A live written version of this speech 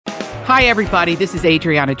Hi, everybody. This is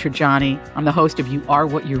Adriana Trajani. I'm the host of You Are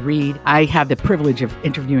What You Read. I have the privilege of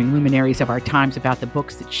interviewing luminaries of our times about the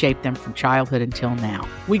books that shaped them from childhood until now.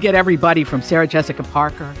 We get everybody from Sarah Jessica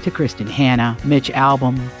Parker to Kristen Hanna, Mitch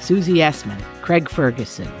Albom, Susie Essman, Craig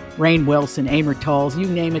Ferguson, Rainn Wilson, Amor Tolls, you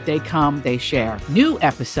name it, they come, they share. New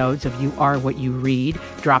episodes of You Are What You Read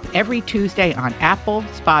drop every Tuesday on Apple,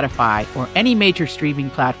 Spotify, or any major streaming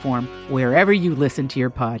platform wherever you listen to your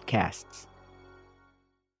podcasts.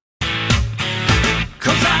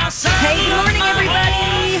 Hey, good morning,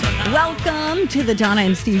 everybody. Welcome to the Donna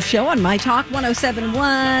and Steve Show on My Talk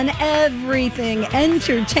 107.1, Everything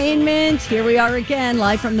Entertainment. Here we are again,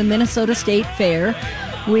 live from the Minnesota State Fair.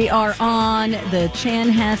 We are on the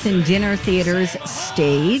Chanhassen Dinner Theater's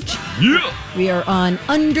stage. Yeah. We are on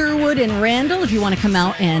Underwood and Randall. If you want to come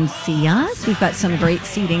out and see us, we've got some great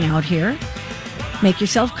seating out here. Make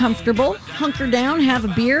yourself comfortable, hunker down, have a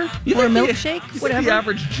beer or a milkshake, whatever. The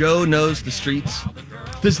average Joe knows the streets.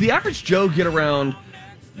 Does the average Joe get around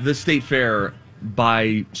the state fair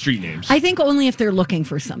by street names? I think only if they're looking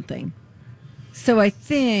for something. So I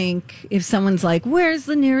think if someone's like, where's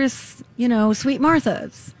the nearest, Sweet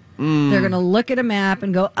Martha's? They're going to look at a map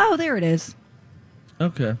and go, oh, there it is.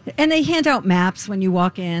 Okay. And they hand out maps when you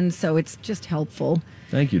walk in, so it's just helpful.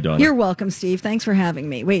 Thank you, Donna. You're welcome, Steve. Thanks for having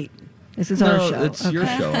me. Wait, this is our show. It's your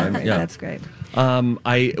show. All right, that's great.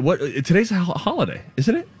 Today's a holiday,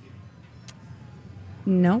 isn't it?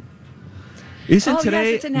 No. Isn't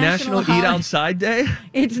today it's a National Eat Outside Day?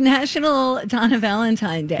 It's National Donna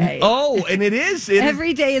Valentine Day. Oh, and it is.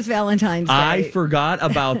 Every day is Valentine's Day. I forgot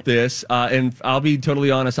about this, and I'll be totally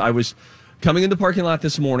honest. I was coming in the parking lot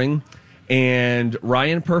this morning, and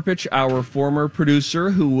Ryan Perpich, our former producer,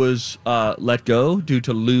 who was let go due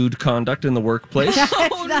to lewd conduct in the workplace. That's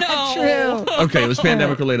not true. Okay, it was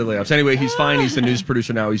pandemic-related layoffs. Anyway, he's fine. He's the news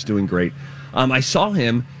producer now. He's doing great. I saw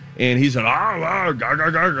him. And he said,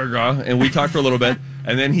 and we talked for a little bit.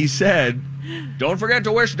 And then he said, don't forget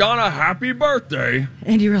to wish Donna happy birthday.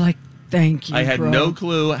 And you were like, thank you, I had no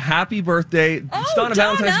clue. Happy birthday. It's Donna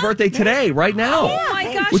Valentine's birthday today, right now. Oh,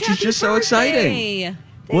 my gosh, which is just so exciting.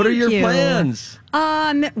 What are your plans?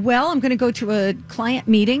 Well, I'm going to go to a client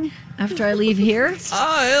meeting after I leave here.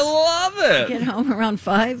 I love it. Get home around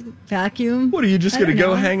 5, vacuum. What, are you just going to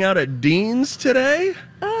go hang out at Dean's today?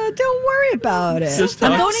 Don't worry about it.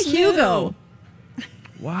 I'm going to Hugo.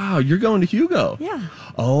 Wow, you're going to Hugo? Yeah.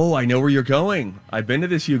 Oh, I know where you're going. I've been to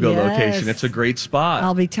this Hugo location. It's a great spot.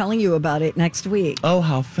 I'll be telling you about it next week. Oh,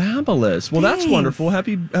 how fabulous. Well, Thanks. That's wonderful.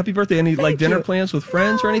 Happy birthday. Any dinner plans with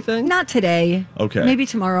friends or anything? Not today. Okay. Maybe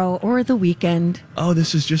tomorrow or the weekend. Oh,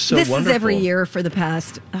 this is just so wonderful. This is every year for the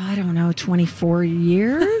past, 24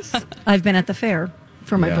 years. I've been at the fair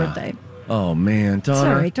for my birthday. Oh, man. Donna.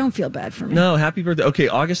 Sorry, don't feel bad for me. No, happy birthday. Okay,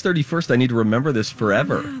 August 31st. I need to remember this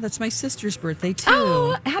forever. Yeah, that's my sister's birthday, too.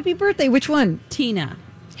 Oh, happy birthday. Which one? Tina.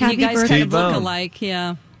 Happy you guys birthday. kind of look alike,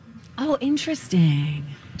 yeah. Oh, interesting.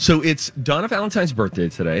 So it's Donna Valentine's birthday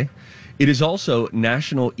today. It is also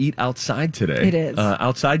National Eat Outside today. It is.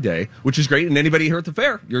 Outside Day, which is great. And anybody here at the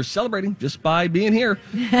fair, you're celebrating just by being here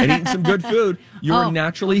and eating some good food. You are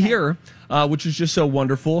naturally here, which is just so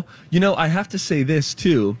wonderful. I have to say this,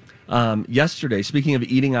 too. Yesterday, speaking of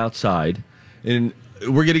eating outside, and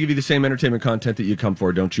we're going to give you the same entertainment content that you come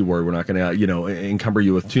for. Don't you worry. We're not going to, encumber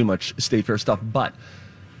you with too much State Fair stuff. But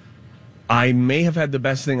I may have had the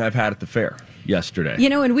best thing I've had at the fair yesterday.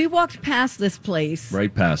 And we walked past this place.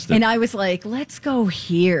 Right past it. And I was like, let's go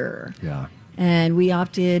here. Yeah. And we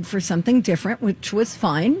opted for something different, which was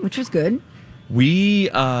fine, which was good. We,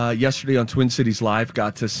 yesterday on Twin Cities Live,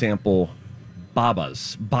 got to sample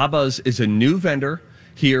Baba's. Baba's is a new vendor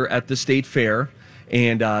here at the State Fair,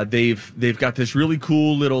 and they've got this really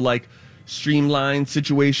cool little streamlined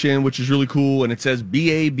situation, which is really cool, and it says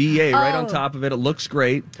BABA right on top of it. It looks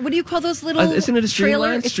great. What do you call those little isn't it a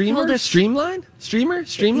streamline? Streamer?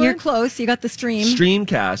 Streamline? You're close. You got the stream.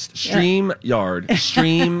 Streamcast. StreamYard.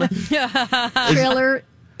 Stream. Trailer.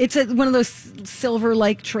 It's one of those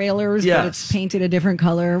silver-like trailers, but it's painted a different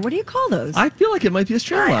color. What do you call those? I feel like it might be a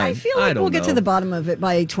streamline. I feel like we'll get to the bottom of it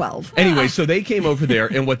by 12. Anyway, so they came over there,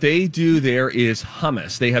 and what they do there is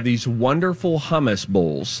hummus. They have these wonderful hummus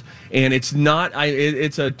bowls, and it's not.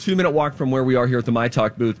 It's a 2-minute walk from where we are here at the My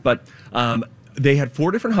Talk booth, but they had 4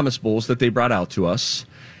 different hummus bowls that they brought out to us.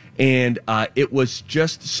 And it was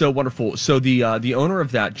just so wonderful. So the owner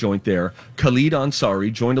of that joint there, Khalid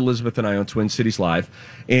Ansari, joined Elizabeth and I on Twin Cities Live.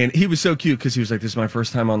 And he was so cute because he was like, this is my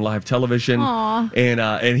first time on live television. Aww.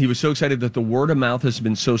 And he was so excited that the word of mouth has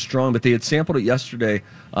been so strong. But they had sampled it yesterday,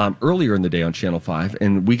 earlier in the day on Channel 5.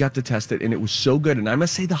 And we got to test it, and it was so good. And I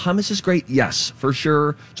must say, the hummus is great. Yes, for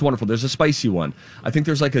sure. It's wonderful. There's a spicy one. I think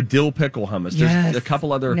there's like a dill pickle hummus. There's a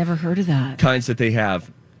couple other Never heard of that. kinds that they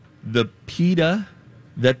have. The pita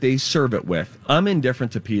that they serve it with, I'm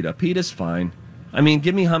indifferent to pita. Pita's fine. I mean,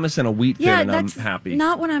 give me hummus and a wheat thin, and I'm happy.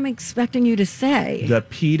 Not what I'm expecting you to say. The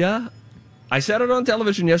pita, I said it on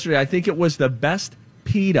television yesterday. I think it was the best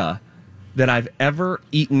pita that I've ever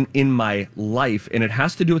eaten in my life, and it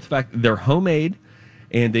has to do with the fact that they're homemade,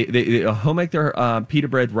 and they homemade their pita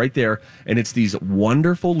bread right there, and it's these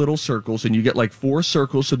wonderful little circles, and you get like 4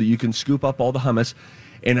 circles so that you can scoop up all the hummus.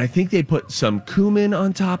 And I think they put some cumin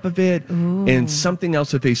on top of it and something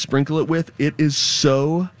else that they sprinkle it with. It is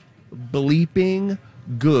so bleeping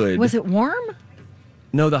good. Was it warm?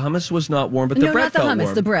 No, the hummus was not warm, but the bread not the felt hummus,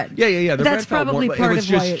 warm. the bread. Yeah. The That's bread felt probably warm, part it was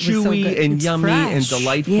of why just it was so chewy good. and It's yummy fresh. and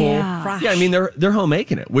delightful. Yeah. Fresh. Yeah, I mean they're home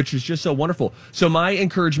making it, which is just so wonderful. So my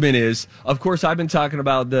encouragement is, of course, I've been talking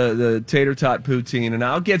about the tater tot poutine, and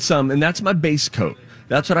I'll get some, and that's my base coat.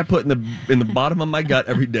 That's what I put in the bottom of my gut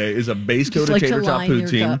every day is a base coat of tater tot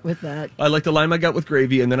poutine. Your gut with that. I like to line my gut with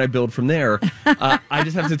gravy, and then I build from there. I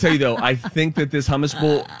just have to tell you though, I think that this hummus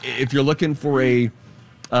bowl, if you're looking for a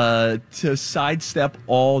to sidestep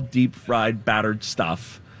all deep fried battered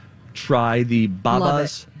stuff, try the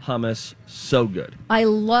Baba's hummus. So good. I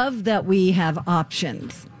love that we have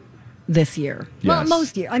options this year. Well, Yes.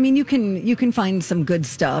 most year. I mean, you can find some good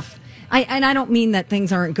stuff. I don't mean that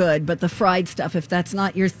things aren't good, but the fried stuff, if that's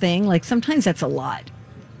not your thing, like sometimes that's a lot.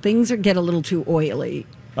 Things get a little too oily.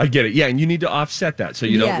 I get it. Yeah, and you need to offset that so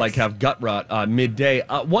you don't Yes. like have gut rot midday.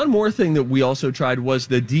 One more thing that we also tried was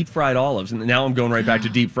the deep fried olives, and now I'm going right back to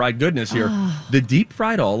deep fried goodness here. The deep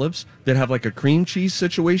fried olives that have like a cream cheese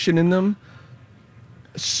situation in them.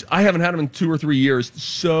 I haven't had them in 2 or 3 years.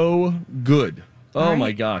 So good. Oh All right.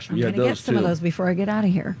 my gosh, I'm we had gonna those get some too. of those before I get out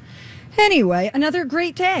of here. Anyway, another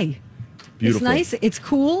great day. Beautiful. It's nice. It's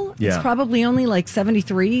cool. Yeah. It's probably only like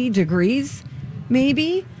 73 degrees,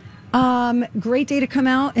 maybe. Great day to come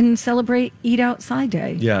out and celebrate Eat Outside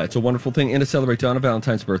Day. Yeah, it's a wonderful thing. And to celebrate Donna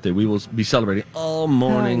Valentine's birthday, we will be celebrating all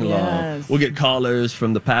morning Oh, long. yes. We'll get callers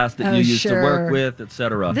from the past that Oh, you used to sure. work with,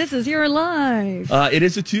 etc. This is your life. It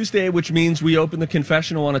is a Tuesday, which means we open the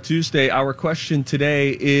confessional on a Tuesday. Our question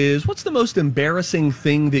today is, what's the most embarrassing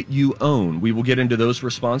thing that you own? We will get into those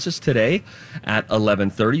responses today at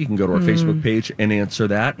 11:30. You can go to our Facebook page and answer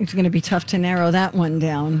that. It's going to be tough to narrow that one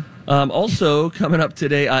down. Also, coming up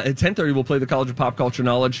today at 10:30, we'll play the College of Pop Culture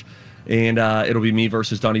Knowledge, and it'll be me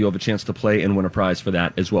versus Donnie. You'll have a chance to play and win a prize for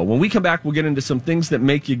that as well. When we come back, we'll get into some things that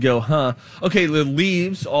make you go, huh? Okay, the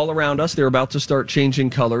leaves all around us, they're about to start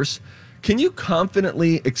changing colors. Can you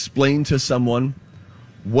confidently explain to someone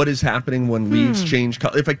what is happening when leaves change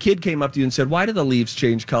color? If a kid came up to you and said, why do the leaves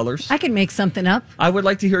change colors? I can make something up. I would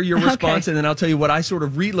like to hear your response, Okay. and then I'll tell you what I sort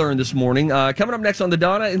of relearned this morning. Coming up next on the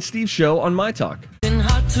Donna and Steve Show on My Talk.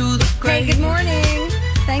 Hey, good morning.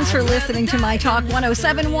 Thanks for listening to My Talk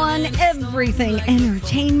 1071, Everything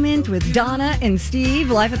Entertainment with Donna and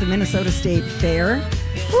Steve, live at the Minnesota State Fair.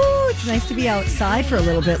 Woo, it's nice to be outside for a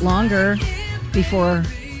little bit longer before,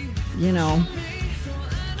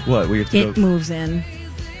 What? We have to it go. moves in,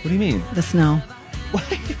 What do you mean? the snow.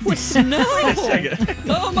 Snow. Wait a second.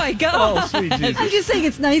 Oh my God. Oh, sweet Jesus. I'm just saying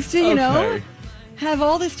it's nice to, Okay. have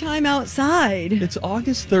all this time outside. It's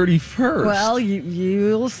August 31st. Well,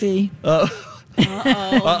 you'll see.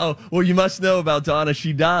 Uh-oh. Well, you must know about Donna.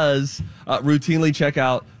 She does routinely check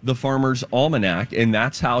out the Farmer's Almanac, and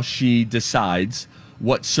that's how she decides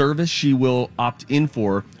what service she will opt in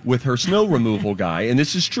for with her snow removal guy. And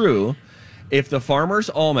this is true. If the Farmer's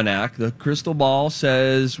Almanac, the crystal ball,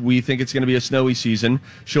 says we think it's going to be a snowy season,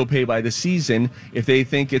 she'll pay by the season. If they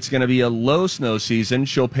think it's going to be a low snow season,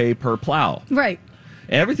 she'll pay per plow. Right.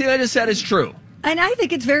 Everything I just said is true. And I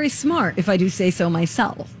think it's very smart, if I do say so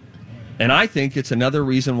myself. And I think it's another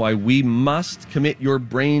reason why we must commit your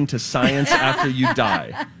brain to science after you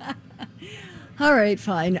die. All right,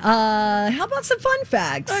 fine. How about some fun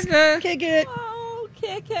facts? Okay. Kick it. Oh,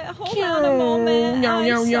 kick it. Hold on a moment.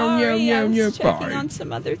 I'm sorry. I was checking on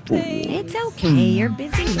some other things. It's okay. You're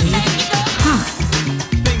busy.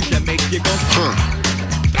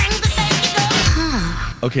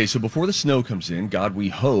 Okay, so before the snow comes in, God, we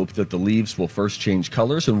hope that the leaves will first change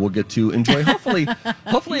colors and we'll get to enjoy hopefully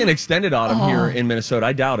an extended autumn here in Minnesota.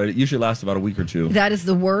 I doubt it. It usually lasts about a week or two. That is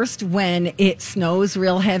the worst when it snows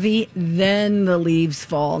real heavy, then the leaves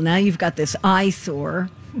fall. Now you've got this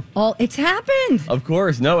eyesore. It's happened. Of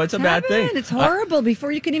course. No, it's a bad thing. It's horrible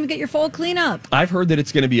before you can even get your fall cleanup. I've heard that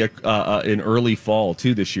it's going to be an early fall,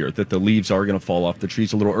 too, this year, that the leaves are going to fall off the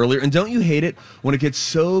trees a little earlier. And don't you hate it when it gets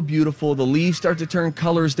so beautiful? The leaves start to turn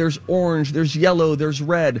colors. There's orange, there's yellow, there's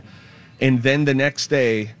red. And then the next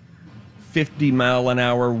day,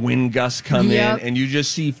 50-mile-an-hour wind gusts come in, and you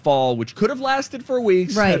just see fall, which could have lasted for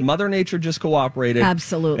weeks. Right. Had Mother Nature just cooperated.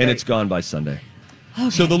 Absolutely. And it's gone by Sunday.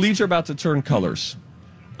 Okay. So the leaves are about to turn colors.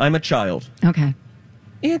 I'm a child. Okay.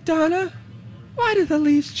 Aunt Donna, why do the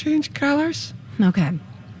leaves change colors? Okay.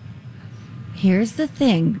 Here's the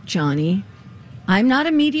thing, Johnny. I'm not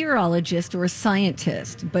a meteorologist or a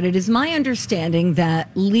scientist, but it is my understanding that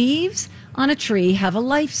leaves on a tree have a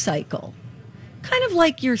life cycle. Kind of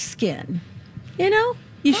like your skin. You know?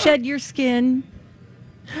 You shed your skin,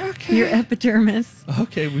 your epidermis.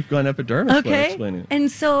 Okay, we've gone epidermis. Okay. Explaining it. And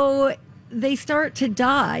so they start to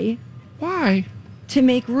die. Why? To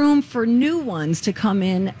make room for new ones to come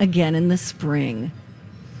in again in the spring.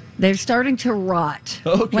 They're starting to rot.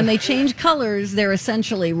 Okay. When they change colors, they're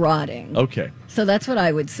essentially rotting. Okay. So that's what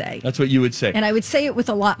I would say. That's what you would say. And I would say it with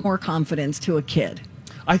a lot more confidence to a kid.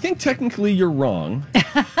 I think technically you're wrong,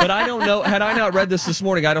 but I don't know. Had I not read this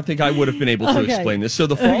morning, I don't think I would have been able to explain this. So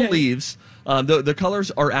the fall leaves, the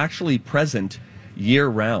colors are actually present year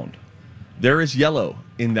round. There is yellow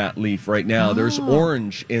in that leaf right now. There's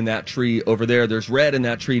orange in that tree over there. There's red in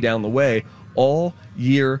that tree down the way. All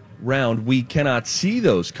year round, we cannot see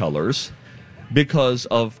those colors because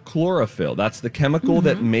of chlorophyll. That's the chemical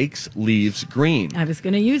that makes leaves green. I was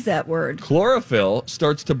going to use that word. Chlorophyll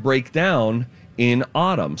starts to break down in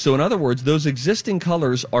autumn. So in other words, those existing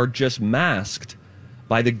colors are just masked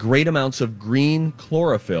by the great amounts of green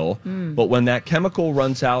chlorophyll. But when that chemical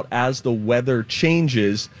runs out as the weather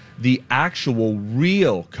changes, the actual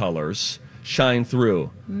real colors shine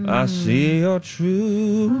through. I see your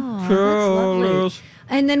true colors.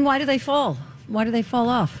 And then why do they fall? Why do they fall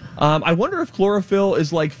off? I wonder if chlorophyll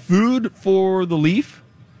is like food for the leaf.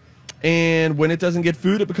 And when it doesn't get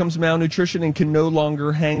food, it becomes malnutrition and can no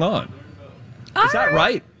longer hang on. Is that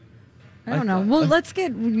right? I don't know. Well, let's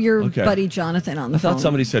get your buddy Jonathan on the phone. I thought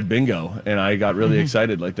somebody said bingo, and I got really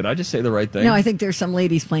excited. Like, did I just say the right thing? No, I think there's some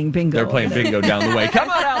ladies playing bingo. They're playing bingo down the way.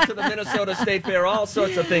 Come on out to the Minnesota State Fair. All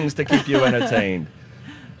sorts of things to keep you entertained.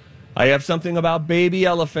 I have something about baby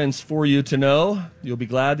elephants for you to know. You'll be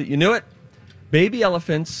glad that you knew it. Baby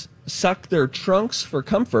elephants suck their trunks for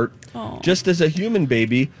comfort, just as a human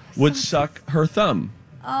baby would suck her thumb.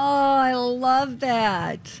 Oh, I love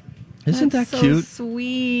that. Isn't That's that cute? So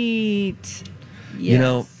sweet. Yes. You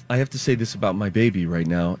know, I have to say this about my baby right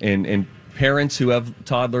now. And parents who have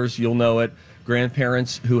toddlers, you'll know it.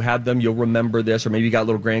 Grandparents who had them, you'll remember this. Or maybe you got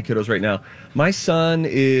little grandkiddos right now. My son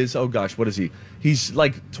is, what is he? He's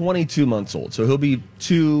like 22 months old. So he'll be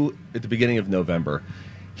 2 at the beginning of November.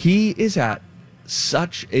 He is at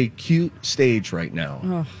such a cute stage right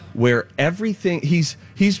now where everything, he's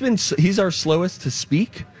our slowest to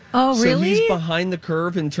speak. Oh, really? So he's behind the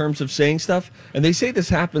curve in terms of saying stuff. And they say this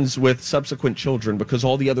happens with subsequent children because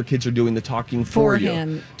all the other kids are doing the talking for you.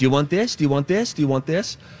 Him. Do you want this? Do you want this? Do you want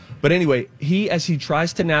this? But anyway, as he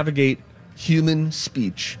tries to navigate human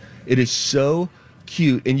speech, it is so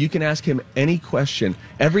cute. And you can ask him any question.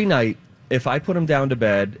 Every night, if I put him down to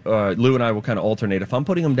bed, Lou and I will kind of alternate. If I'm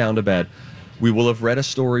putting him down to bed, we will have read a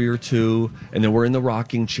story or two, and then we're in the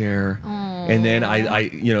rocking chair. And then I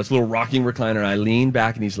it's a little rocking recliner, and I lean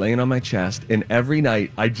back, and he's laying on my chest. And every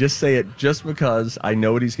night, I just say it just because I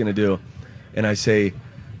know what he's going to do. And I say,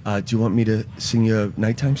 do you want me to sing you a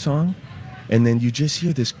nighttime song? And then you just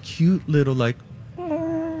hear this cute little, like,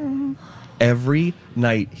 every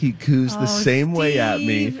night he coos the same way at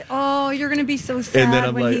me. Oh, you're going to be so sad and then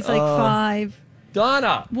I'm when he's like 5.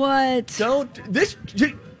 Donna. What?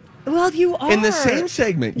 Well, you are. In the same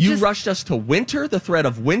segment, you rushed us to winter, the threat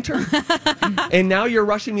of winter, and now you're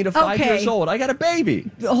rushing me to 5 years old. I got a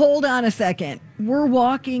baby. Hold on a second. We're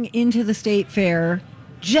walking into the state fair.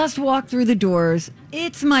 Just walked through the doors.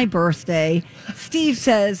 It's my birthday. Steve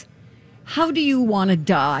says, how do you want to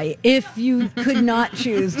die if you could not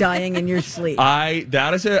choose dying in your sleep? I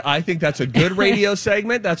think that's a good radio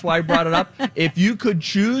segment. That's why I brought it up. If you could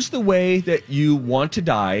choose the way that you want to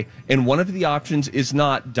die, and one of the options is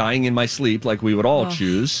not dying in my sleep like we would all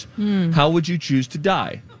choose, how would you choose to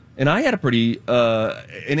die? And I had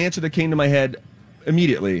an answer that came to my head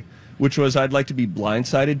immediately which was I'd like to be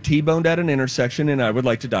blindsided, T-boned at an intersection, and I would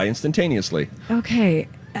like to die instantaneously. Okay.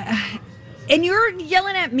 And you're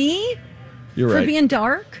yelling at me? You're for right. being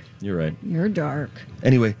dark? You're right. You're dark.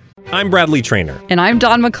 Anyway. I'm Bradley Trainer. And I'm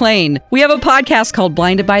Don McClain. We have a podcast called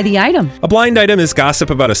Blinded by the Item. A blind item is gossip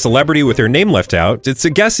about a celebrity with their name left out. It's a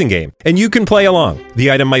guessing game, and you can play along. The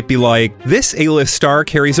item might be like, this A-list star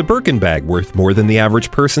carries a Birkin bag worth more than the average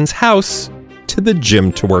person's house to the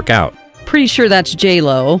gym to work out. Pretty sure that's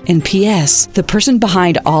J-Lo. And P.S. the person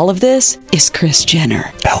behind all of this is Kris Jenner,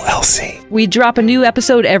 LLC. We drop a new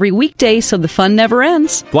episode every weekday so the fun never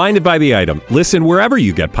ends. Blinded by the Item. Listen wherever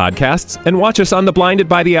you get podcasts and watch us on the Blinded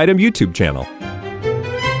by the Item YouTube channel.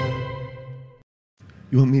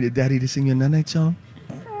 You want me to daddy to sing you a night song?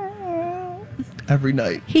 Every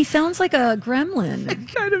night. He sounds like a gremlin.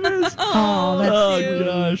 It kind of is. Oh, that's sweet.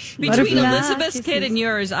 Gosh. Between What if Elizabeth's not? kid and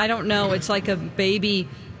yours, I don't know. It's like a baby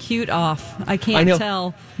cute off. I can't I know.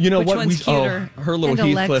 tell. You know which what? one's cuter. Her little And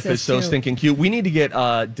Heathcliff Alexis, is so too. stinking cute. We need to get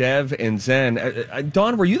Dev and Zen.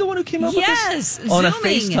 Dawn, were you the one who came up Yes, with this? On a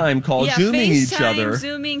Zooming. FaceTime call, Yeah, Zooming each FaceTime, other.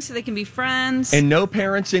 Zooming so they can be friends. And no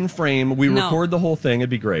parents in frame. We No. record the whole thing. It'd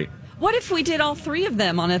be great. What if we did all three of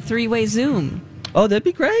them on a three-way Zoom? Oh, that'd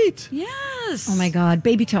be great. Yes. Oh, my God.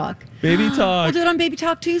 Baby talk. Baby We'll talk. do it on Baby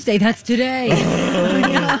Talk Tuesday. That's today. I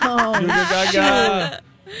know. Gaga.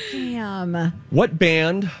 Damn. What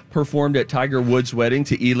band performed at Tiger Woods' wedding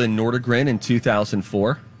to Elin Nordegren in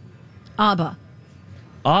 2004? ABBA.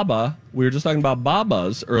 ABBA. We were just talking about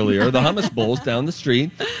Baba's earlier, the hummus bowls down the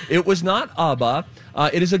street. It was not ABBA.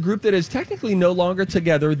 It is a group that is technically no longer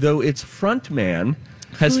together, though its frontman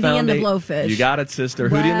has Hootie found and the Blowfish. You got it, sister.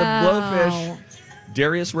 Hootie and the Wow. Blowfish.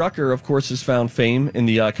 Darius Rucker, of course, has found fame in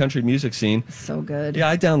the country music scene. So good. Yeah,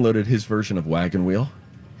 I downloaded his version of Wagon Wheel.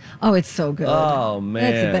 Oh, it's so good. Oh,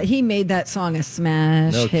 man. But he made that song a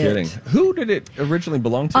smash No hit. kidding. Who did it originally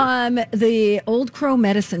belong to? The Old Crow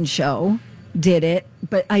Medicine Show did it,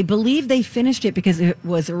 but I believe they finished it because it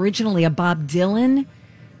was originally a Bob Dylan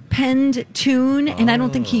penned tune, and I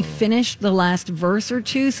don't think he finished the last verse or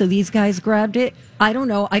two, so these guys grabbed it. I don't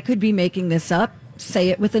know. I could be making this up. Say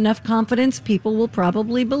it with enough confidence, people will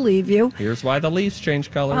probably believe you. Here's why the Leafs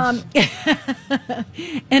change colors.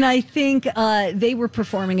 And I think they were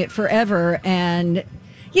performing it forever. And,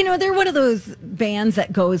 you know, they're one of those bands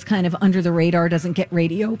that goes kind of under the radar, doesn't get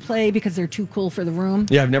radio play because they're too cool for the room.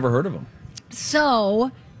 Yeah, I've never heard of them.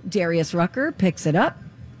 So Darius Rucker picks it up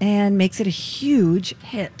and makes it a huge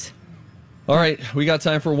hit. All right, we got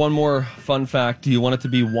time for one more fun fact. Do you want it to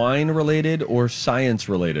be wine related or science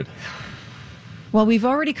related? Well, we've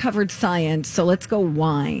already covered science, so let's go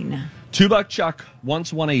wine. Two Buck Chuck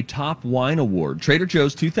once won a top wine award. Trader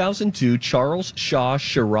Joe's 2002 Charles Shaw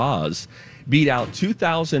Shiraz beat out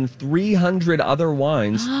 2,300 other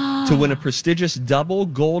wines to win a prestigious double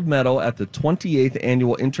gold medal at the 28th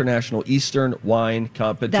Annual International Eastern Wine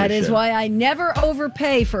Competition. That is why I never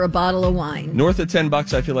overpay for a bottle of wine. North of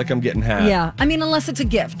 $10, I feel like I'm getting half. Yeah, I mean, unless it's a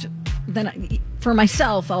gift. Then for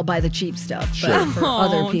myself, I'll buy the cheap stuff. But Sure. for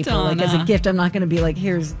other people, like as a Donna. gift, I'm not going to be like,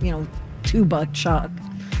 here's, $2 Chuck.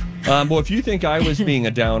 Well, if you think I was being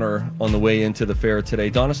a downer on the way into the fair today,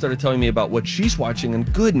 Donna started telling me about what she's watching,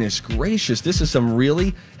 and goodness gracious, this is some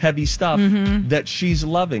really heavy stuff that she's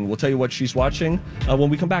loving. We'll tell you what she's watching when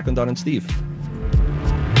we come back on Don and Steve.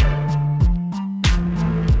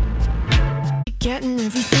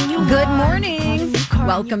 Good morning.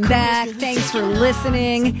 Welcome back. Thanks for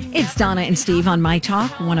listening. It's Donna and Steve on My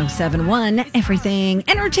Talk 1071, Everything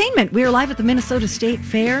Entertainment. We are live at the Minnesota State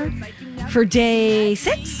Fair for day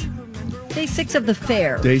 6. Day 6 of the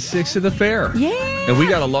fair. Day 6 of the fair. Yeah. And we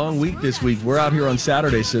got a long week this week. We're out here on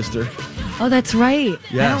Saturday, sister. Oh, that's right.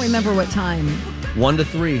 I Yes. don't remember what time. 1 to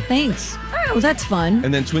 3. Thanks. Oh, that's fun.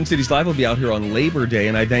 And then Twin Cities Live will be out here on Labor Day,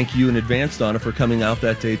 and I thank you in advance, Donna, for coming out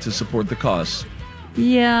that day to support the cause.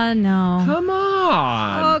 Yeah, no. Come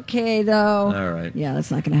on. Okay, though. All right. Yeah, that's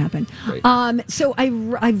not going to happen. Great. So I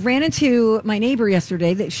ran into my neighbor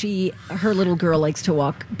yesterday that her little girl likes to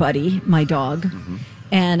walk Buddy, my dog. Mm-hmm.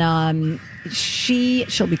 And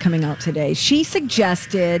she'll be coming out today. She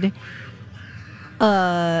suggested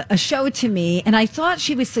a show to me, and I thought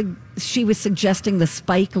she was suggesting the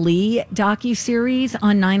Spike Lee docuseries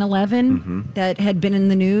on 9/11 that had been in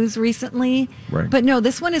the news recently. Right. But no,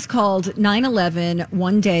 this one is called 9/11: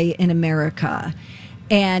 One Day in America,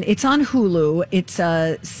 and it's on Hulu. It's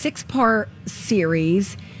a 6-part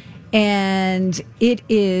series, and it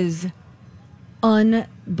is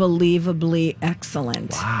unbelievably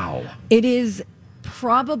excellent. Wow. It is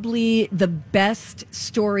probably the best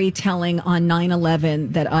storytelling on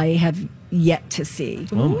 9/11 that I have yet to see.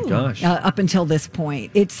 Oh my gosh. Up until this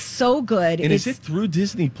point. It's so good. And is it through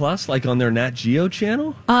Disney Plus, like on their Nat Geo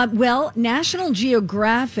channel? Well, National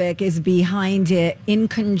Geographic is behind it in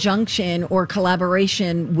conjunction or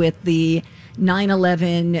collaboration with the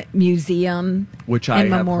 9/11 Museum, which I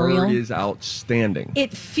and have Memorial. heard is outstanding.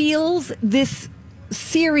 This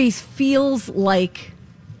series feels like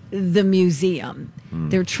the museum.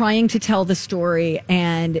 They're trying to tell the story,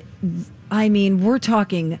 and I mean, we're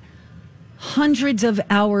talking hundreds of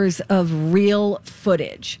hours of real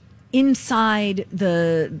footage inside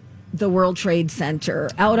the World Trade Center,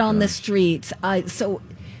 out on the streets. So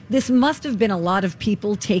this must have been a lot of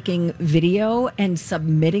people taking video and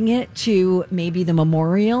submitting it to maybe the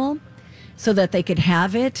memorial so that they could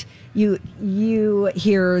have it. You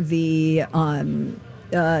hear the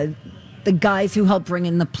guys who helped bring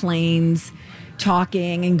in the planes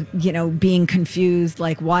talking and, you know, being confused,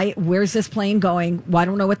 like, where's this plane going? Well, I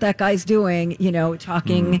don't know what that guy's doing, you know,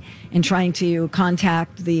 talking and trying to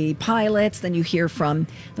contact the pilots. Then you hear from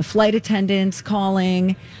the flight attendants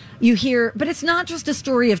calling. You hear, but it's not just a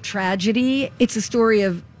story of tragedy, it's a story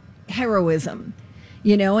of heroism,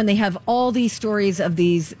 you know, and they have all these stories of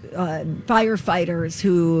these firefighters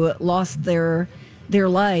who lost their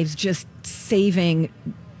lives just saving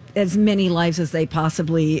as many lives as they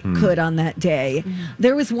possibly could on that day.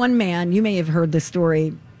 There was one man, you may have heard this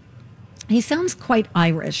story. He sounds quite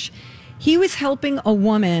Irish. He was helping a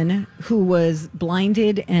woman who was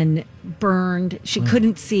blinded and burned. She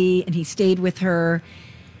couldn't see, and he stayed with her.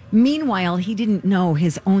 Meanwhile, he didn't know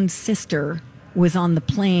his own sister was on the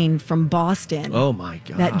plane from Boston. Oh, my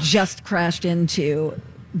God. That just crashed into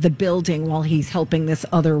the building while he's helping this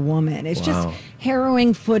other woman. It's just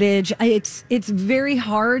harrowing footage. It's very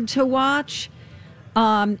hard to watch.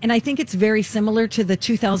 And I think it's very similar to the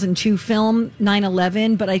 2002 film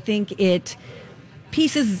 9/11, but I think it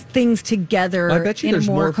pieces things together in a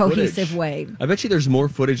more cohesive way. I bet you there's more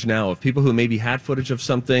footage now of people who maybe had footage of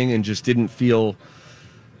something and just didn't feel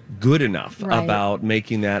good enough about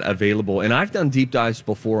making that available. And I've done deep dives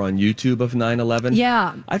before on YouTube of 9/11.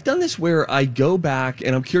 Yeah. I've done this where I go back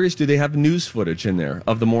and I'm curious, do they have news footage in there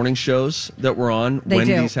of the morning shows that were on when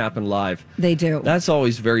these happened live? They do. That's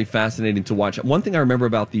always very fascinating to watch. One thing I remember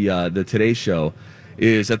about the Today Show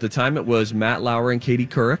is at the time it was Matt Lauer and Katie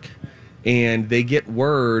Couric, and they get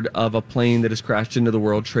word of a plane that has crashed into the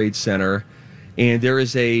World Trade Center. And there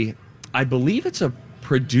is I believe it's a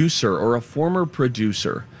producer or a former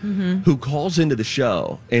producer who calls into the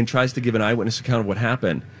show and tries to give an eyewitness account of what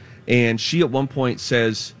happened. And she at one point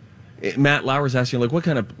says, Matt Lauer's asking, like, what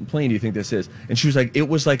kind of plane do you think this is? And she was like, it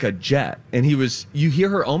was like a jet. And you hear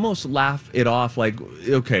her almost laugh it off, like,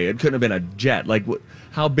 okay, it couldn't have been a jet. Like,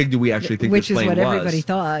 how big do we actually think this plane was? Which is what everybody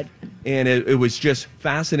thought. And it was just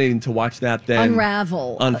fascinating to watch that then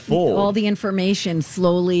unfold. All the information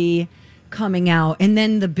slowly coming out, and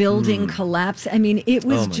then the building collapse. I mean, it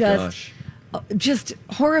was just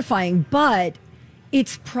horrifying, but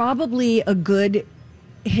it's probably a good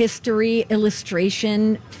history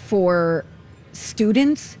illustration for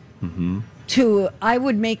students I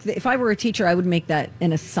would make if I were a teacher, I would make that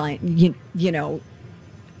an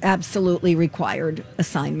absolutely required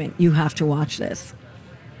assignment. You have to watch this.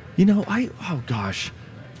 You know,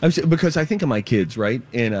 because I think of my kids, right?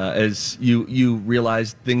 And as you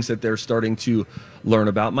realize things that they're starting to learn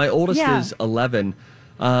about. My oldest is 11.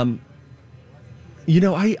 I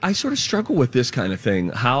sort of struggle with this kind of thing.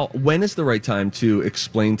 When is the right time to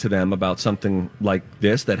explain to them about something like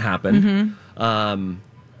this that happened? And,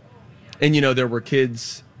 there were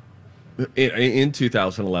kids in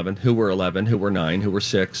 2011 who were 11, who were 9, who were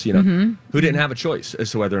 6, who didn't have a choice as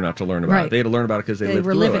to whether or not to learn about it. They had to learn about it because they lived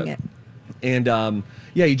were through living it. And,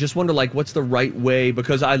 you just wonder, like, what's the right way?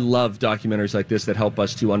 Because I love documentaries like this that help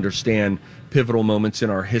us to understand pivotal moments in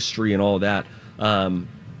our history and all that.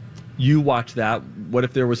 You watch that. What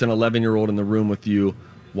if there was an 11-year-old in the room with you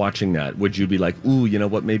watching that? Would you be like, ooh, you know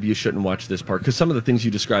what, maybe you shouldn't watch this part? Because some of the things you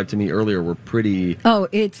described to me earlier were pretty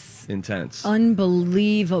it's intense.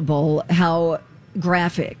 Unbelievable how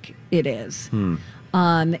graphic it is.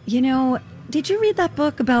 Did you read that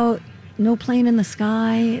book about No Plane in the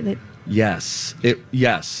Sky? Yes,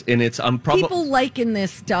 and it's people liken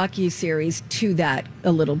this docuseries to that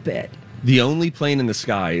a little bit. The Only Plane in the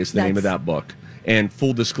Sky is the name of that book. And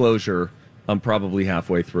full disclosure, I'm probably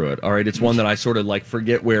halfway through it. All right, it's one that I sort of like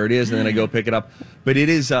forget where it is, and then I go pick it up. But it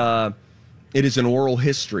is an oral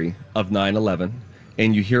history of 9/11,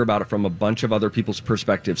 and you hear about it from a bunch of other people's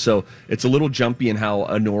perspectives. So it's a little jumpy in how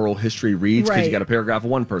an oral history reads, because you got a paragraph of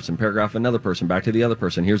one person, paragraph of another person, back to the other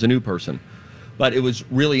person. Here's a new person. But it was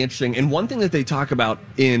really interesting. And one thing that they talk about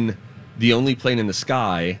in The Only Plane in the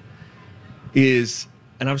Sky is,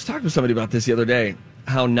 and I was talking to somebody about this the other day,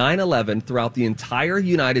 how 9/11 throughout the entire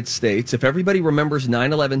United States, if everybody remembers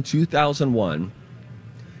 9/11 2001,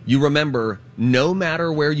 you remember no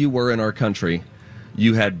matter where you were in our country,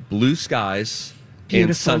 you had blue skies and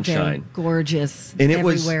Beautiful sunshine. day, gorgeous, And it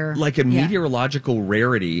everywhere. was like a meteorological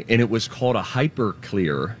rarity, and it was called a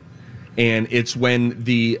hyperclear. And it's when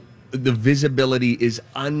the visibility is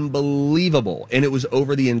unbelievable, and it was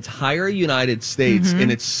over the entire United States.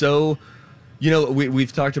 And it's so,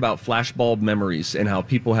 we've talked about flashbulb memories and how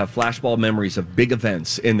people have flashbulb memories of big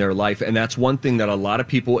events in their life, and that's one thing that a lot of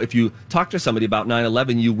people, if you talk to somebody about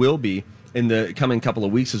 9/11, you will be in the coming couple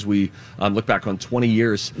of weeks as we look back on 20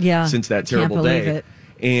 years since that terrible believe day. it.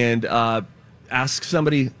 And ask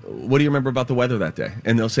somebody, what do you remember about the weather that day?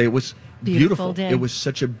 And they'll say it was beautiful. Day. It was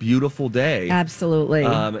such a beautiful day. Absolutely.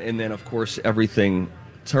 And then, of course, everything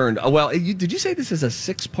turned. Did you say this is a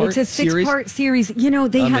 6-part series? It's a 6-part series. They I'm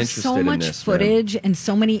have interested so in much this, footage and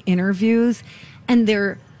so many interviews, and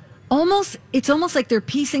it's almost like they're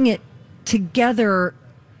piecing it together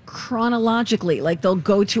chronologically. Like they'll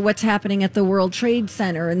go to what's happening at the World Trade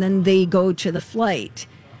Center, and then they go to the flight.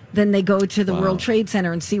 Then they go to the World Trade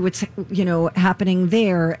Center and see what's happening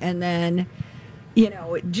there, and then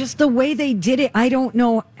just the way they did it. I don't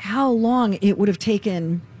know how long it would have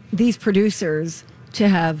taken these producers to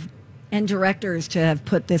have and directors to have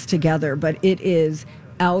put this together, but it is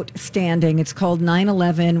outstanding. It's called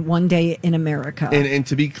 9/11 One Day in America. And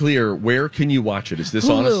to be clear, where can you watch it? Is this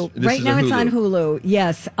Hulu. on? Right now it's on Hulu.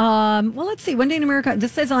 Yes. Well, let's see. One Day in America.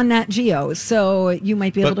 This says on Nat Geo, so you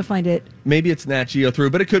might be able to find it. Maybe it's Nat Geo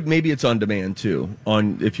through, but maybe it's on demand too.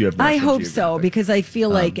 If you have. I National hope so, Geographic. because I feel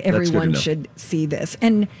like that's good to everyone know. should see this.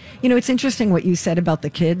 And it's interesting what you said about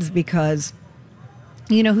the kids, because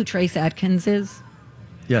you know who Trace Adkins is?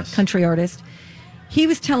 Yes. Country artist. He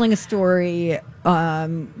was telling a story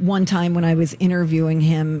one time when I was interviewing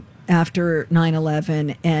him after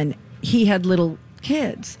 9/11, and he had little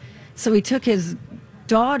kids. So he took his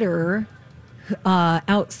daughter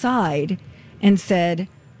outside and said,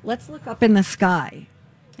 "Let's look up in the sky."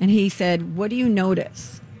 And he said, "What do you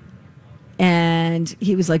notice?" And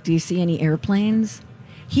he was like, "Do you see any airplanes?"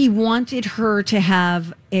 He wanted her to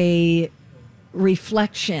have a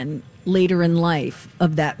reflection later in life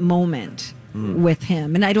of that moment with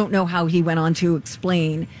him. And I don't know how he went on to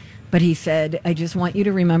explain, but he said, "I just want you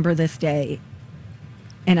to remember this day,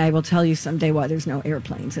 and I will tell you someday why there's no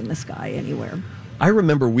airplanes in the sky anywhere." I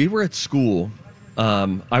remember we were at school.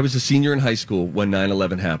 I was a senior in high school when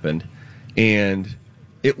 9/11 happened, and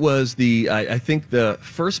it was I think the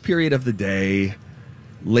first period of the day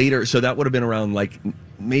later. So that would have been around like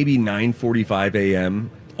maybe 9:45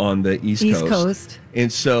 a.m. on the East Coast.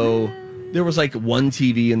 And so there was like one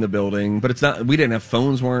TV in the building, but we didn't have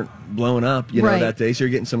phones, weren't blowing up, that day. So you're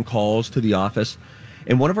getting some calls to the office.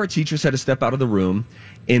 And one of our teachers had to step out of the room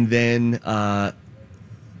and then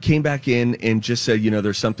came back in and just said,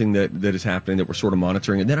 there's something that is happening that we're sort of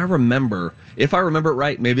monitoring. And then I remember, if I remember it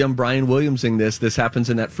right, maybe I'm Brian Williamsing this happens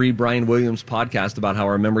in that free Brian Williams podcast about how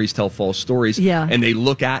our memories tell false stories. Yeah. And they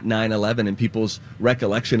look at 9/11 and people's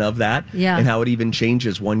recollection of that and how it even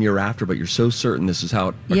changes 1 year after, but you're so certain this is how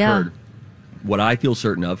it occurred. What I feel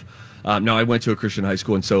certain of, now I went to a Christian high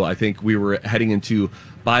school, and so I think we were heading into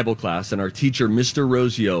Bible class, and our teacher, Mr.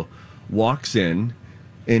 Rosio, walks in,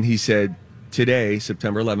 and he said, "Today,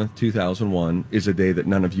 September 11th, 2001, is a day that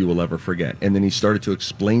none of you will ever forget." And then he started to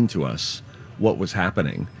explain to us what was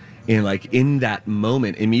happening. And like in that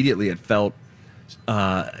moment, immediately it felt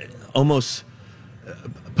almost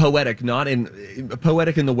poetic,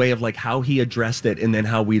 poetic in the way of like how he addressed it, and then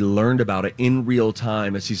how we learned about it in real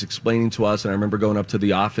time as he's explaining to us. And I remember going up to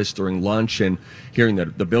the office during lunch and hearing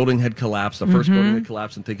that the building had collapsed, the first building had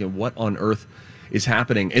collapsed, and thinking, what on earth is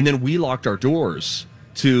happening? And then we locked our doors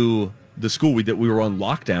to the school. We were on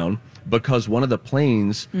lockdown because one of the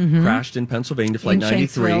planes crashed in Pennsylvania, Flight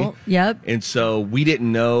 93. Shanksville. Yep. And so we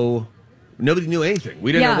didn't know. Nobody knew anything.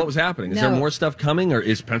 We didn't know what was happening. Is there more stuff coming, or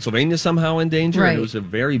is Pennsylvania somehow in danger? Right. And it was a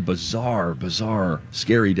very bizarre,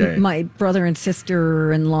 scary day. My brother and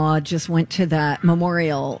sister-in-law just went to that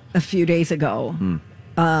memorial a few days ago,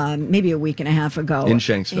 maybe a week and a half ago. In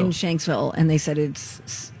Shanksville. And they said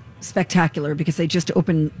it's spectacular because they just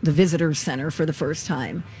opened the visitor center for the first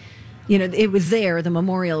time. It was there, the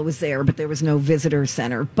memorial was there, but there was no visitor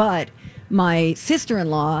center. But my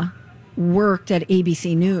sister-in-law worked at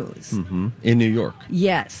ABC News. In New York.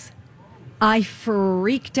 Yes. I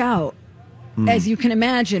freaked out, as you can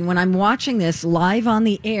imagine, when I'm watching this live on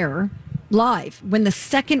the air, when the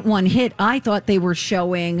second one hit, I thought they were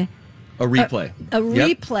showing a replay. A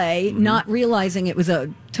replay, not realizing it was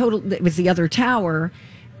it was the other tower.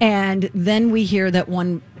 And then we hear that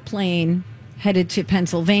one plane headed to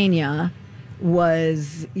Pennsylvania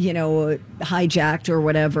was, hijacked or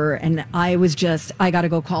whatever. And I got to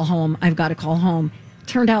go call home. I've got to call home.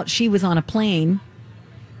 Turned out she was on a plane.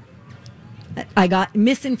 I got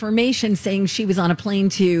misinformation saying she was on a plane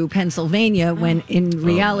to Pennsylvania when in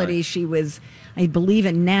reality she was, I believe,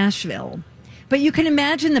 in Nashville. But you can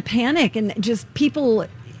imagine the panic and just people,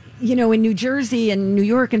 in New Jersey and New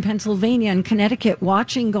York and Pennsylvania and Connecticut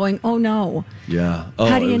watching going, oh no. Yeah.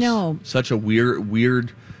 How do you know? Such a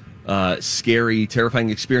weird, scary, terrifying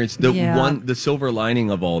experience. The silver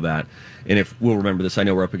lining of all that, and if we'll remember this, I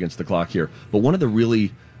know we're up against the clock here, but one of the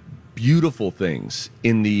really beautiful things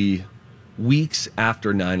in the weeks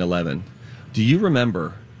after 9/11, do you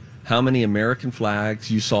remember how many American flags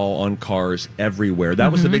you saw on cars everywhere?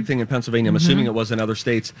 That was the big thing in Pennsylvania. I'm assuming it was in other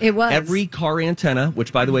states. It was. Every car antenna,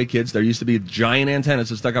 which, by the way, kids, there used to be giant antennas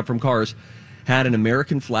that stuck up from cars, had an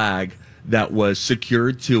American flag that was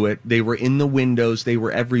secured to it. They were in the windows. They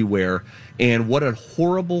were everywhere. And what a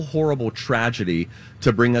horrible, horrible tragedy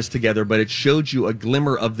to bring us together. But it showed you a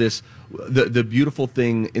glimmer of this. The beautiful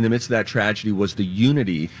thing in the midst of that tragedy was the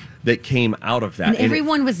unity that came out of that. And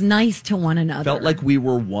everyone was nice to one another. Felt like we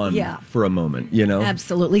were one for a moment,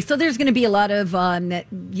 Absolutely. So there's going to be a lot of, a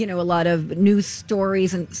lot of news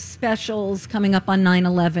stories and specials coming up on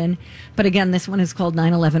 9/11. But again, this one is called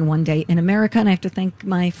 9/11 One Day in America. And I have to thank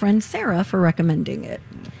my friend Sarah for recommending it.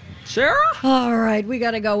 Sarah? All right, we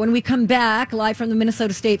got to go. When we come back, live from the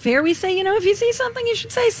Minnesota State Fair, we say, if you see something, you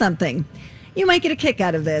should say something. You might get a kick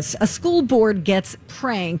out of this. A school board gets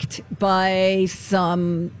pranked by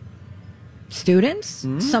some students,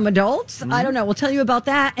 some adults. I don't know. We'll tell you about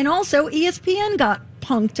that. And also, ESPN got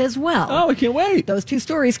punked as well. Oh, I can't wait. Those two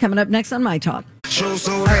stories coming up next on My Talk.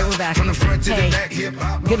 All right, we're back. Hey,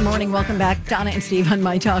 good morning. Welcome back. Donna and Steve on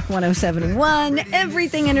My Talk 107.1.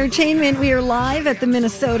 Everything Entertainment. We are live at the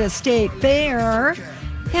Minnesota State Fair.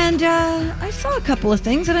 And I saw a couple of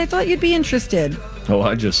things, and I thought you'd be interested. Oh,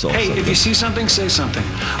 I just saw something. Hey, if you see something, say something.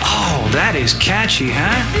 Oh, that is catchy,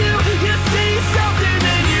 huh?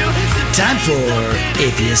 Time for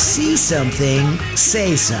If You See Something,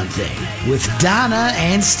 Say Something with Donna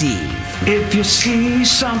and Steve. If you see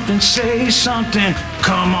something, say something.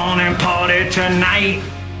 Come on and party tonight.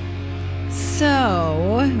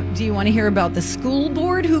 So, do you want to hear about the school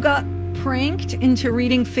board who got pranked into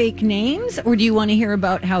reading fake names, or do you want to hear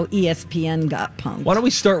about how ESPN got punked? Why don't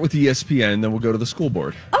we start with ESPN, then we'll go to the school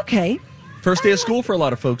board. Okay. First day of school for a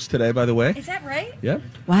lot of folks today, by the way. Is that right? Yeah.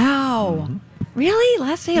 Wow. Really?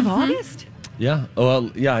 Last day of August? Yeah.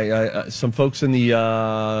 Well, yeah. Some folks in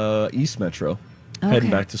the East Metro heading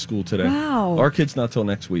back to school today. Wow. Our kids not till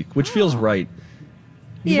next week, which feels right.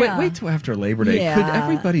 Yeah. Wait till after Labor Day. Yeah. Could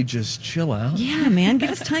everybody just chill out? Yeah, man.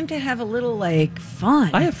 Give us time to have a little,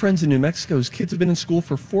 fun. I have friends in New Mexico whose kids have been in school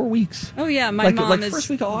for 4 weeks. Oh, yeah. My mom first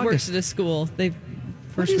week of works August. at a school.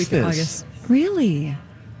 First week this? of August. Really?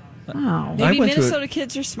 Wow. Maybe Minnesota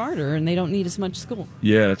kids are smarter and they don't need as much school.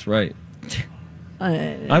 Yeah, that's right.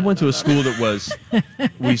 I went to a school that was,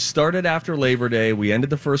 we started after Labor Day, we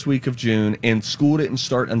ended the first week of June, and school didn't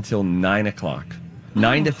start until 9 o'clock.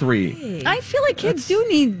 9 to 3. I feel like kids do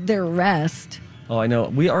need their rest. Oh, I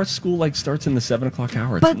know. Our school starts in the 7 o'clock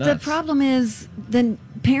hour. It's But nuts. the problem is then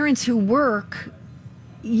parents who work,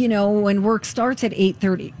 when work starts at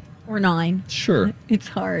 8:30 or 9. Sure. It's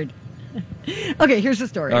hard. Okay, here's the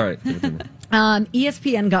story. All right.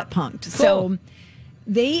 ESPN got punked. Cool. So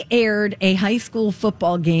they aired a high school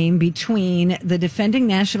football game between the defending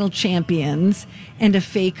national champions and a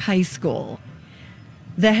fake high school.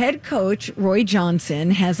 The head coach, Roy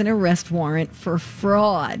Johnson, has an arrest warrant for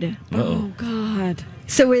fraud. Uh-oh. Oh, God.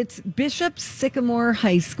 So it's Bishop Sycamore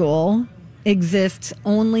High School, exists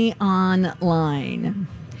only online.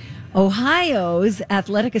 Ohio's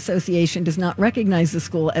Athletic Association does not recognize the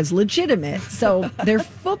school as legitimate, so their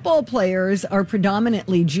football players are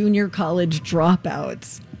predominantly junior college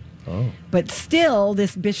dropouts. Oh. But still,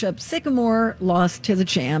 this Bishop Sycamore lost to the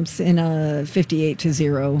champs in a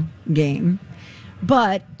 58-0 game.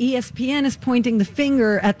 But ESPN is pointing the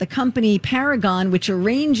finger at the company Paragon, which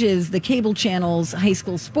arranges the cable channel's high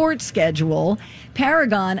school sports schedule.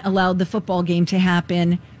 Paragon allowed the football game to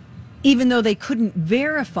happen even though they couldn't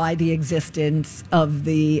verify the existence of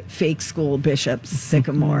the fake school Bishop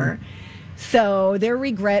Sycamore. So they're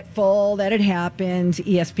regretful that it happened,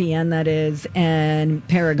 ESPN that is, and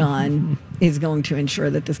Paragon is going to ensure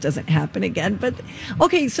that this doesn't happen again. But,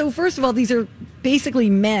 okay, so first of all, these are basically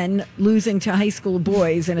men losing to high school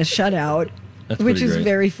boys in a shutout, which is great.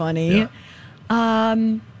 very funny. Yeah.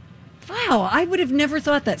 Wow, I would have never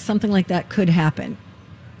thought that something like that could happen.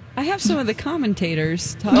 I have some of the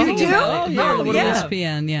commentators talking about it here on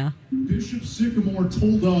ESPN. Yeah. Bishop Sycamore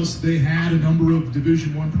told us they had a number of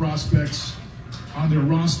Division I prospects on their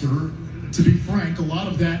roster. To be frank, a lot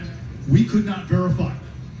of that we could not verify.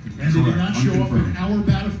 And they did not show up in our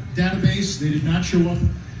database. They did not show up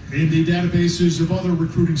in the databases of other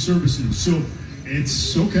recruiting services. So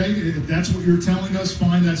it's okay. If that's what you're telling us,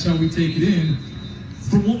 fine. That's how we take it in.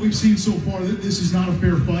 From what we've seen so far, this is not a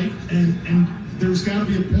fair fight. And there's got to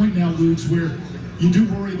be a point now, Ludes, where you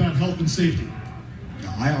do worry about health and safety.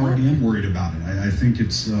 I already am worried about it. I think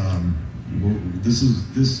it's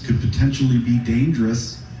this could potentially be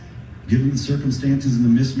dangerous given the circumstances and the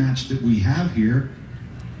mismatch that we have here.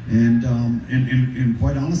 And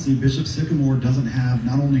quite honestly, Bishop Sycamore doesn't have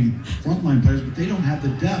not only frontline players, but they don't have the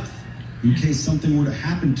depth in case something were to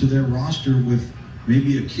happen to their roster with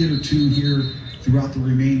maybe a kid or two here throughout the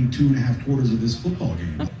remaining 2.5 quarters of this football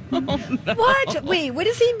game. What? Wait, what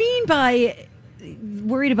does he mean by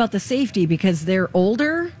worried about the safety? Because they're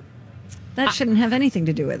older? That shouldn't have anything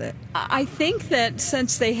to do with it. I think that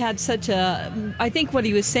since they had such I think what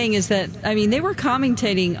he was saying is that, I mean, they were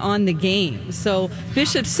commentating on the game. So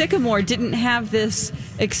Bishop Sycamore didn't have this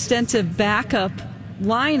extensive backup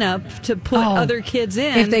lineup to put other kids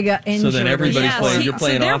in. If they got injured. So then everybody's playing. You're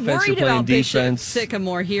playing offense, you're playing defense. Bishop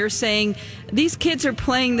Sycamore here saying these kids are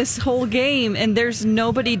playing this whole game and there's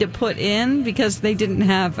nobody to put in because they didn't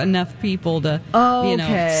have enough people to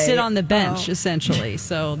sit on the bench, essentially.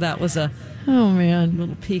 So that was a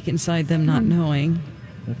little peek inside them not knowing.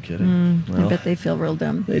 No kidding. I bet they feel real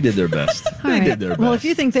dumb. They did their best. Did their best. Well, if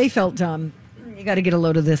you think they felt dumb, you got to get a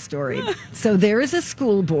load of this story. So there is a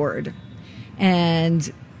school board.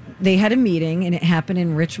 And they had a meeting, and it happened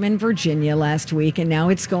in Richmond, Virginia last week, and now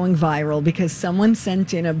it's going viral because someone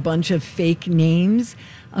sent in a bunch of fake names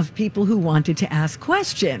of people who wanted to ask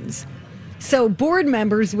questions. So board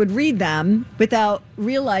members would read them without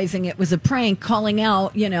realizing it was a prank, calling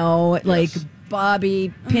out, like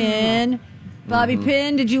Bobby Pinn. Bobby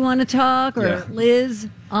Pinn, did you want to talk? Or Liz,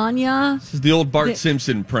 Anya? This is the old Bart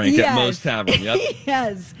Simpson prank at Moe's Tavern. Yep.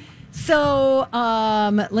 Yes. So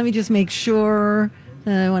let me just make sure.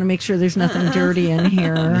 I want to make sure there's nothing dirty in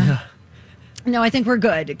here. No, I think we're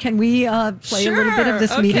good. Can we play a little bit of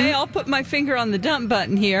this meeting? Okay, I'll put my finger on the dump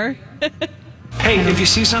button here. Hey, if you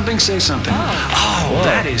see something, say something. Oh,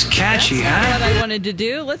 that is catchy, That's what I wanted to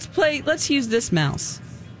do. Let's use this mouse.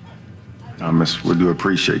 Miss, we do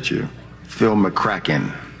appreciate you. Phil McCracken.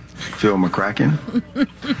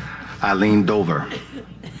 Eileen Dover.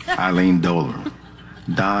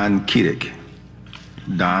 Don Kiddick.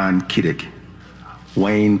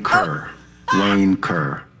 Wayne Kerr.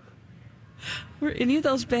 Were any of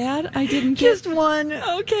those bad? I didn't get... Just one.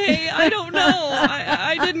 Okay, I don't know.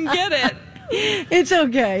 I didn't get it. It's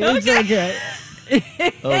okay. It's okay.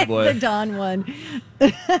 Oh, boy. The Don one.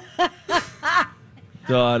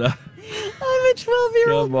 Donna. I'm a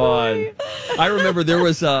 12-year-old Come on. I remember there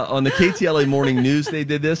was on the KTLA Morning News, they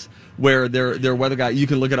did this, where their weather guy, you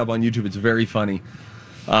can look it up on YouTube, it's very funny.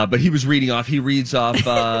 But he was reads off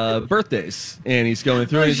birthdays, and he's going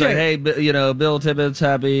through, and he's like, hey, Bill Tibbetts,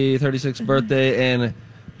 happy 36th birthday, and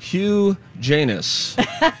Hugh Janus,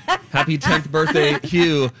 happy 10th birthday,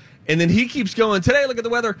 Hugh. And then he keeps going, today, look at the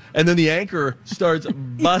weather. And then the anchor starts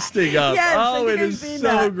busting up. Yes, it is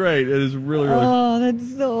so great. It is really, really Oh,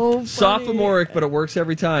 that's so funny. Sophomoric, but it works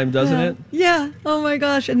every time, doesn't it? Yeah. Oh, my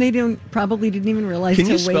gosh. And they probably didn't even realize Can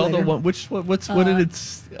you till way spell later. the one? What did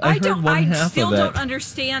it? I still don't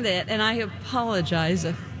understand it, and I apologize.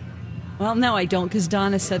 Well, no, I don't, because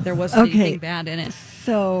Donna said there wasn't anything bad in it.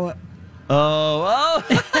 So. Oh.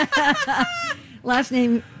 Last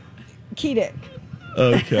name, Kedick.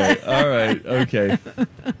 Okay. All right. Okay.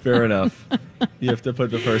 Fair enough. You have to put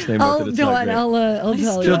the first name up. I'll tell you.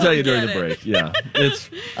 She'll tell you during the break. Yeah. It's.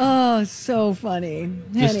 Oh, so funny.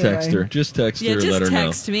 Just text her. Just text her. Yeah, and let her know.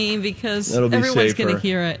 Just text me because That'll be everyone's safer. going to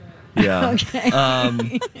hear it. Yeah. Okay.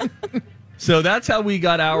 So that's how we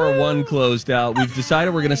got hour one closed out. We've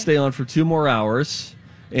decided we're going to stay on for 2 more hours.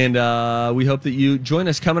 And we hope that you join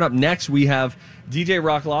us. Coming up next, we have DJ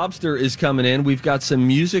Rock Lobster is coming in. We've got some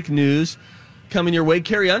music news coming your way.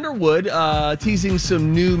 Carrie Underwood teasing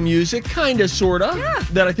some new music, kind of, sort of,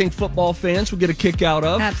 that I think football fans will get a kick out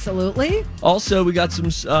of. Absolutely. Also, we got some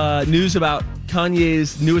news about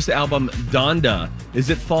Kanye's newest album, Donda. Is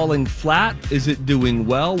it falling flat? Is it doing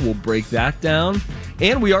well? We'll break that down.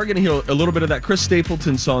 And we are going to hear a little bit of that Chris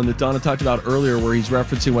Stapleton song that Donna talked about earlier, where he's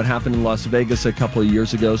referencing what happened in Las Vegas a couple of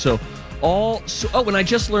years ago. And I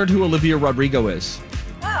just learned who Olivia Rodrigo is.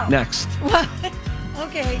 Oh. Next.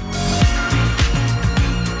 Okay.